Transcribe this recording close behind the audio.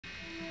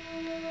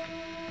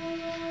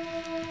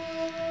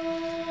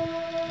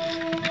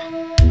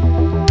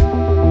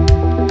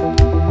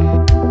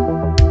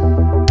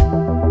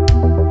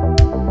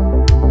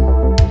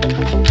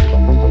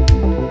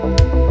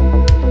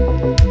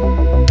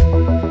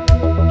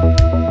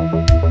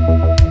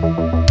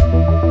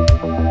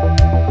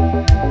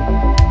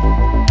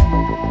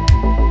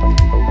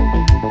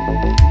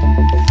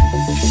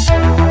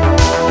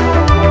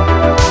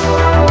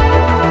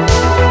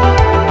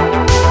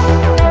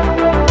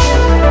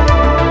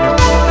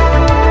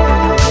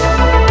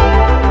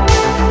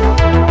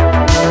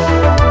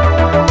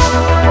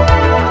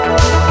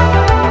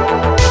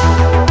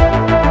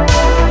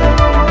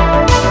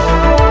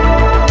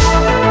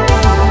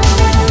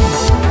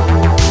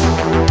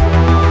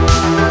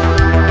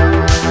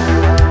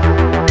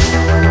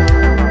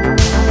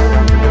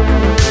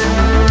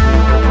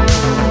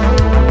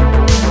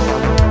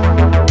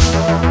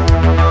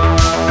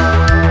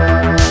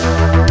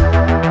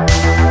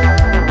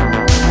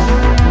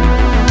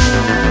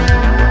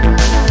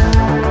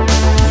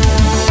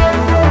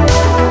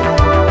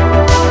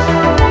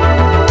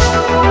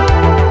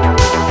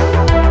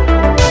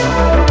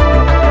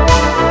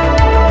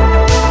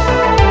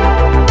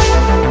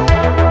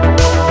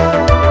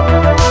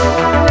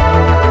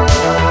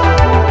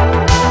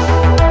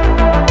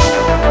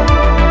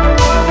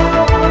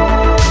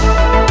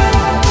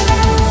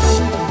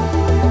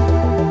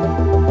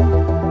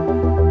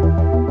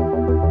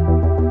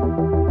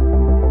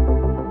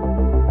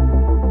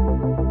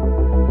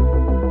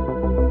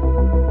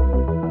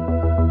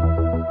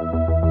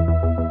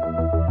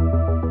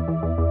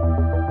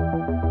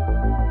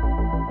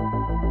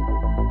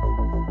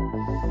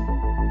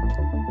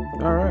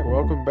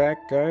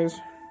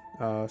guys.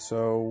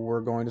 So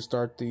we're going to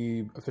start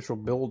the official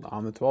build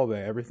on the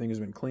 12A. Everything has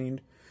been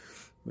cleaned.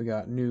 We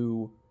got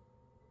new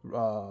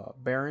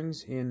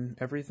bearings in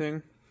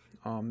everything.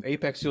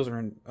 Apex seals are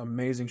in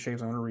amazing shape,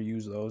 so I'm going to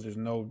reuse those. There's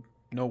no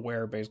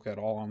wear basically at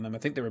all on them. I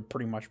think they were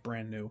pretty much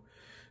brand new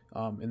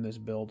in this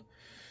build.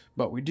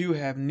 But we do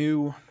have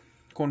new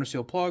corner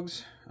seal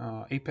plugs,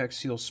 Apex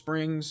seal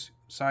springs,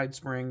 side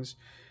springs,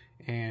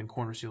 and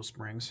corner seal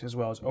springs, as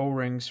well as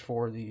O-rings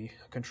for the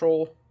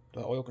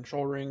oil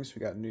control rings.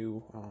 We got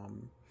new,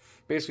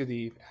 basically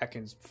the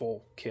Atkins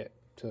full kit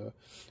to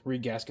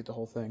re-gasket the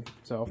whole thing.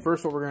 So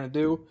first what we're going to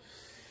do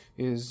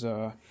is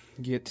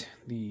get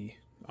the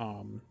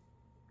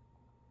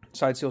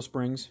side seal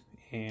springs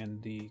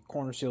and the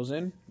corner seals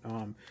in.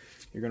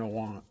 You're going to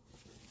want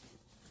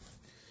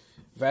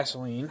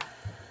Vaseline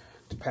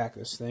to pack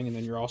this thing, and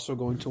then you're also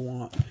going to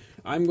want,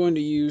 I'm going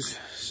to use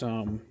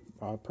some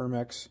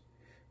Permex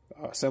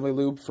assembly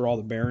lube for all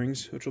the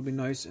bearings, which will be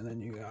nice. And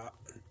then you got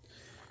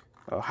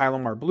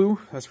Hylamar Blue,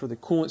 that's for the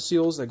coolant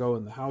seals that go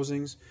in the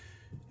housings.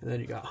 And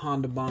then you got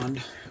Honda Bond,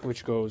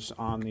 which goes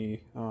on the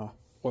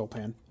oil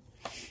pan.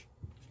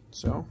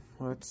 So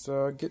let's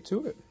get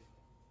to it.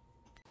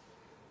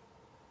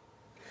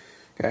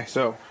 Okay,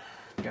 so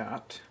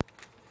got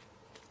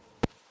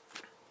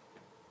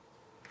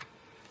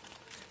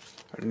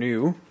our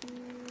new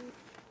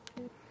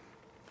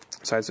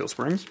side seal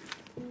springs,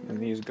 and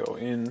these go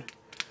in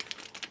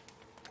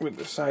with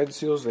the side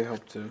seals. They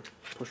help to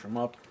push them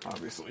up,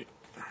 obviously.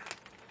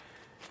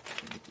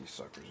 Get these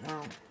suckers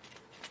out.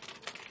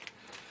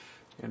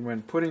 And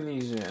when putting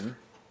these in,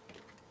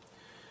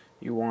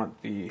 you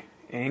want the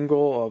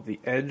angle of the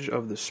edge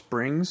of the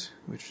springs,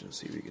 which, let's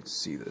see if you can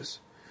see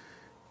this.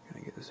 I'm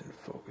gonna get this in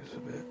focus a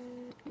bit.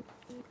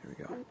 Here we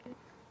go.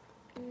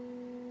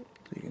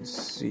 So you can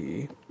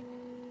see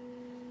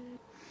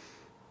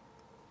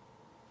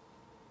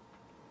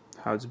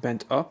how it's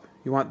bent up.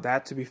 You want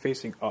that to be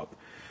facing up,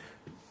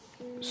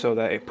 so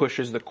that it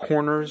pushes the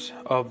corners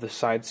of the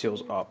side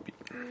seals up.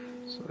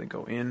 So they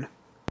go in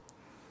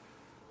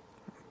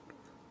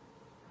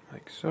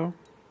like so.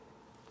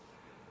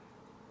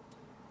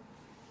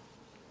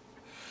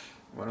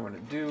 What I'm going to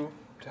do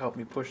to help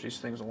me push these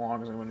things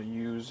along is I'm going to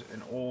use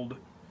an old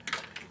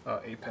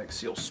Apex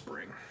seal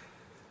spring.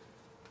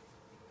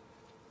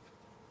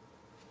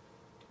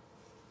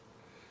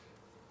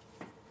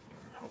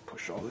 I'll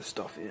push all this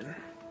stuff in.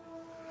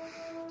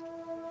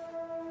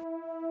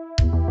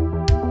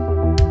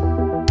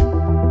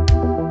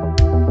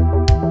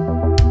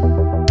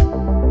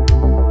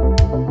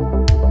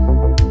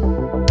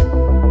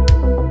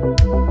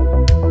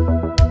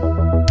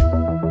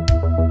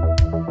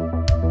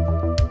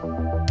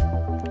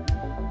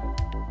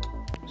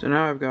 So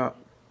now I've got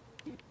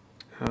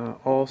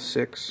all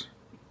 6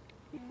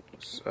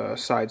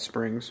 side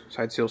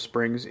seal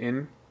springs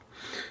in.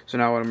 So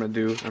now what I'm going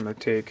to do is I'm going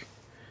to take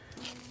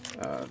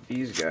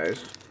these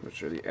guys,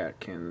 which are the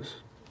Atkins.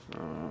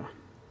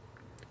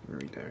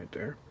 Read that right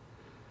there.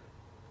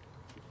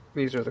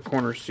 These are the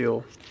corner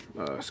seal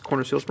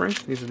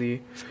springs. These are the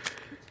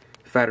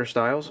fatter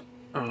styles.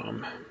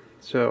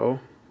 So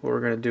what we're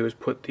going to do is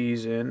put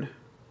these in,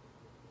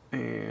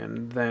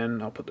 and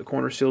then I'll put the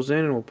corner seals in,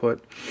 and we'll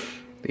put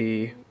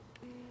the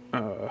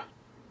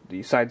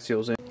side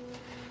seals in.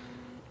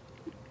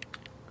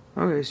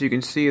 Okay, so you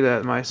can see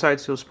that my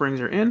side seal springs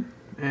are in,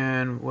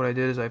 and what I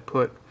did is I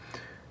put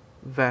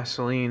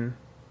Vaseline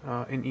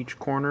in each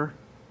corner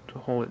to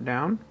hold it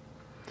down.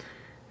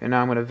 And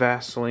now I'm going to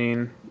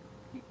Vaseline,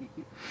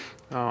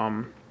 and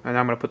now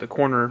I'm going to put the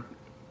corner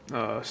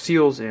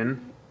seals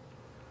in,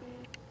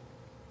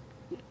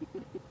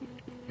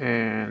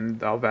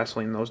 and I'll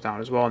Vaseline those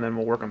down as well, and then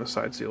we'll work on the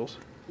side seals.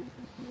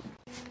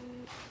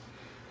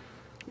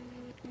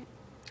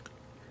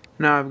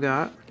 Now I've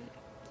got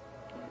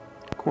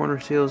corner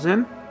seals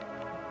in,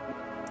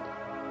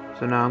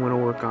 so now I'm going to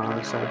work on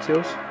the side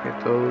seals,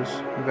 get those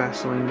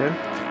Vaselined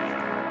in.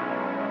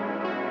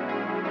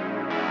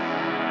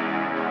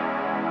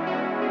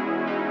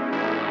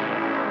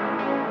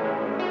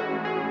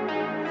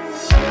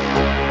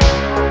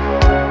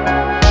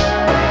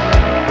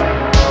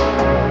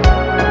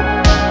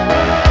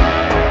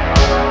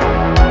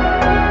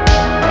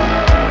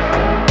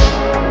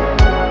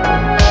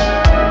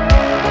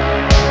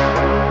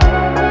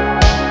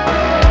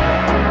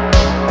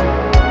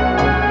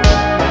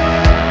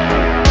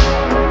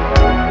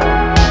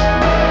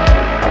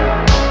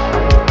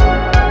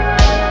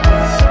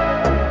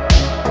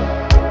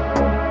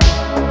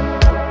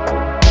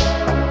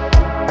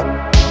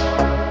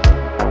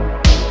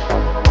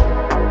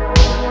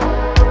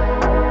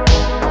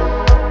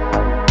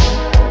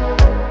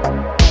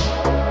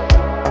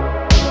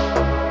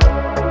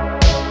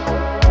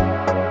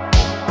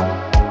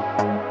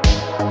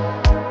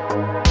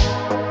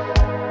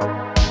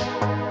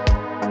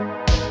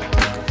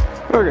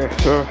 Okay,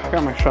 so I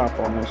got my shop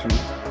all nice and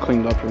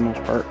cleaned up for the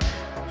most part.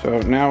 So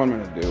now what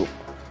I'm going to do,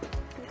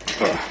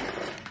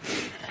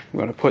 I'm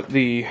going to put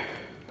the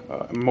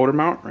motor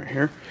mount right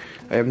here.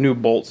 I have new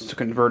bolts to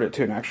convert it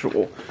to an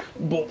actual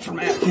bolt from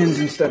Atkins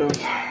instead of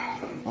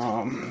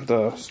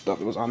the stuff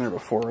that was on there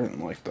before. I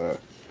didn't like that.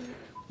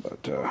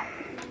 But,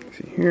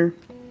 see here.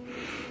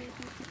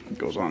 It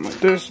goes on like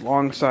this,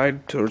 long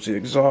side towards the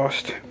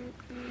exhaust.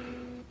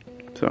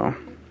 So,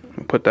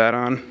 we'll put that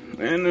on. And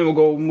then we'll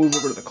go move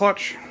over to the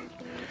clutch.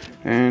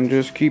 And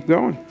just keep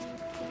going.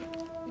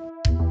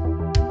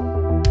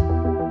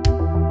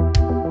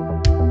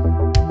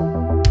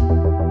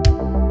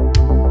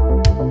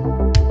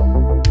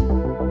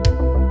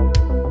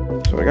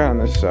 So what I got on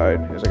this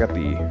side is I got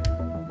the,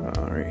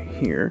 right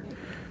here,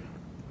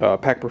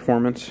 Pack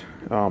Performance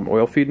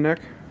oil feed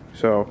neck.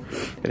 So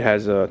it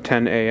has a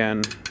 10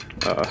 AN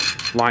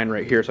line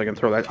right here, so I can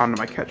throw that onto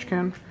my catch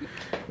can,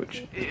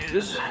 which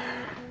is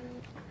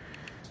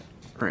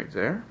right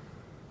there.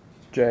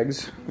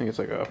 Jegs, I think it's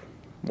like a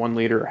 1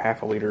 liter or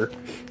half a liter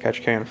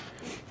catch can.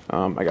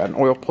 I got an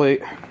oil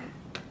plate,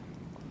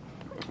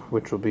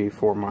 which will be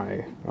for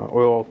my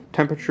oil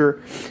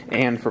temperature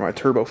and for my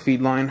turbo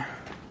feed line.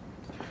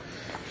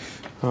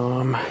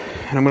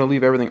 And I'm going to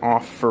leave everything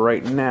off for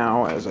right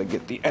now as I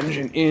get the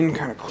engine in,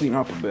 kind of clean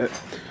up a bit.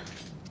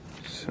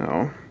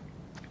 So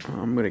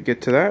I'm going to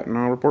get to that and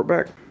I'll report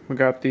back. We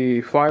got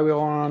the flywheel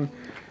on,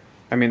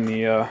 I mean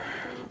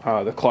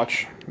the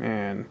clutch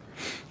and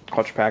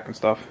clutch pack and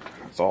stuff.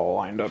 It's all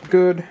lined up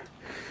good.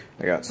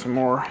 I got some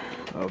more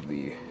of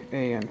the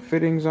AN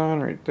fittings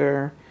on right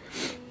there.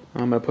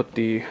 I'm going to put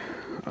the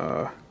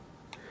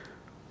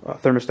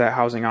thermostat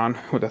housing on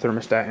with the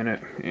thermostat in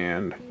it,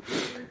 and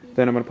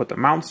then I'm going to put the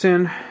mounts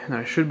in, and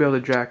I should be able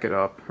to jack it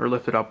up, or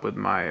lift it up with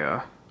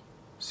my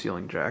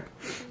ceiling jack.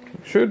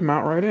 It should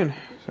mount right in,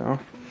 so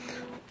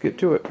get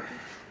to it.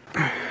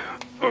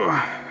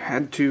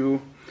 Had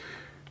to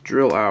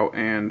drill out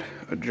and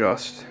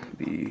adjust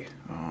the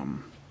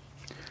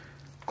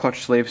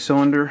clutch slave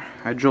cylinder.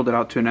 I drilled it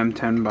out to an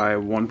M10 by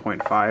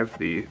 1.5.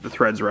 The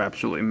threads were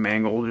absolutely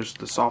mangled, just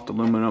the soft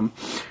aluminum,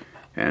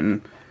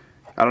 and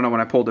I don't know,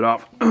 when I pulled it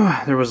off,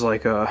 there was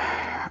like a,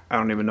 I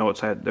don't even know what's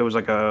had, there was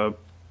like a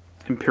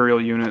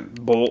imperial unit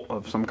bolt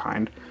of some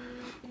kind.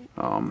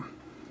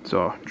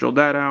 So drilled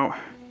that out,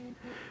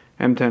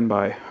 M10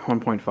 by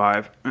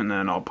 1.5, and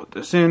then I'll put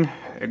this in.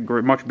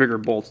 Much bigger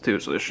bolts too,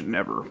 so this should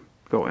never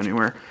go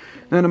anywhere.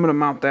 Then I'm going to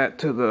mount that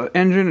to the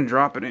engine and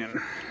drop it in.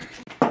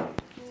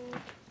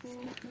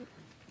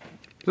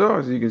 So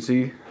as you can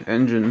see,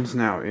 engine's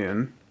now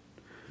in.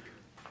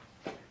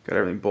 Got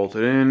everything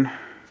bolted in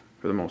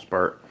for the most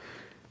part.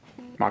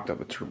 Mocked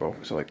up a turbo,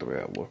 so I like the way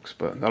that looks,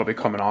 but that'll be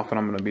coming off, and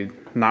I'm going to be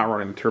not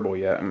running the turbo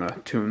yet. I'm going to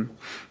tune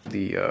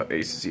the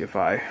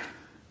ACCFI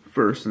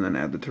first and then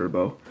add the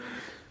turbo.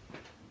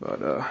 But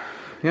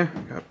yeah,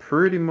 got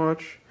pretty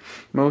much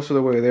most of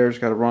the way there. Just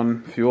got to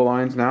run fuel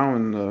lines now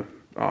and the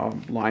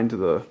line to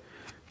the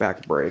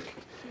back brake.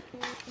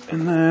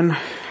 And then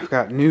I've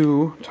got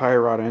new tie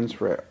rod ends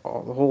for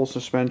all the whole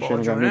suspension.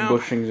 I got new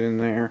bushings in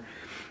there.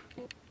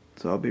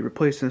 So I'll be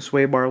replacing the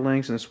sway bar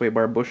links and the sway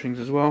bar bushings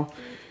as well.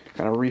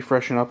 Kind of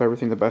refreshing up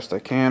everything the best I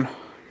can.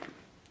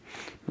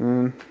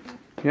 And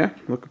yeah,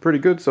 looking pretty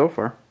good so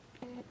far.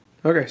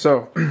 Okay,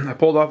 so I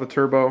pulled off the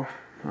turbo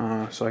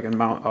so I can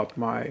mount up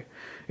my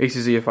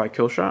ACCFI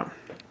kill shot.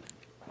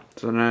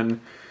 So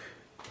then,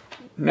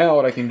 now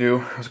what I can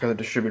do, I just got the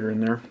distributor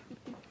in there.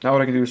 Now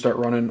what I can do is start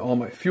running all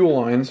my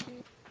fuel lines,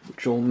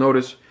 which you'll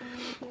notice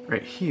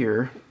right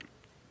here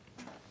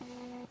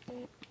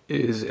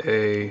is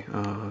a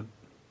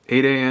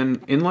 8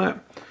 AN inlet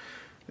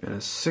and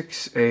a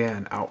 6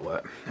 AN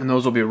outlet. And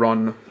those will be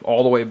run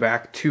all the way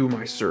back to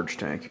my surge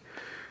tank,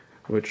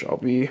 which I'll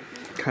be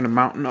kind of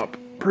mounting up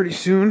pretty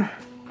soon.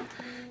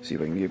 See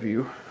if I can give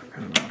you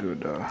kind of a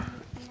good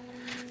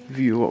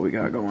view of what we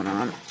got going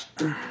on.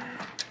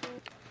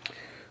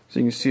 So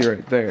you can see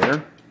right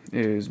there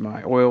is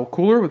my oil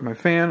cooler with my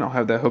fan. I'll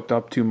have that hooked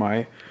up to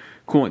my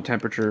coolant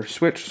temperature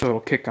switch, so it'll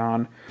kick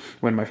on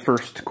when my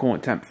first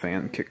coolant temp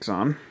fan kicks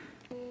on.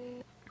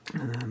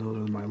 And then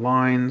those are my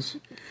lines.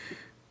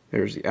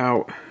 There's the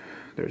out.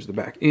 There's the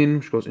back in,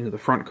 which goes into the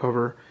front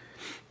cover.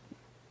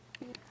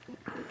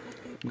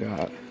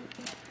 Got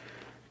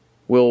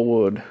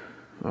Willwood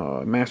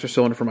master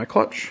cylinder for my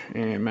clutch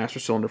and master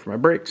cylinder for my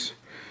brakes.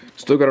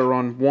 Still got to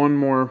run one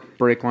more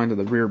brake line to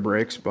the rear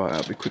brakes, but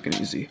that'll be quick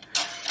and easy.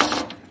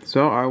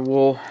 So I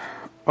will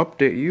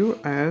update you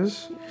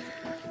as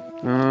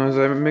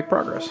I make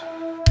progress.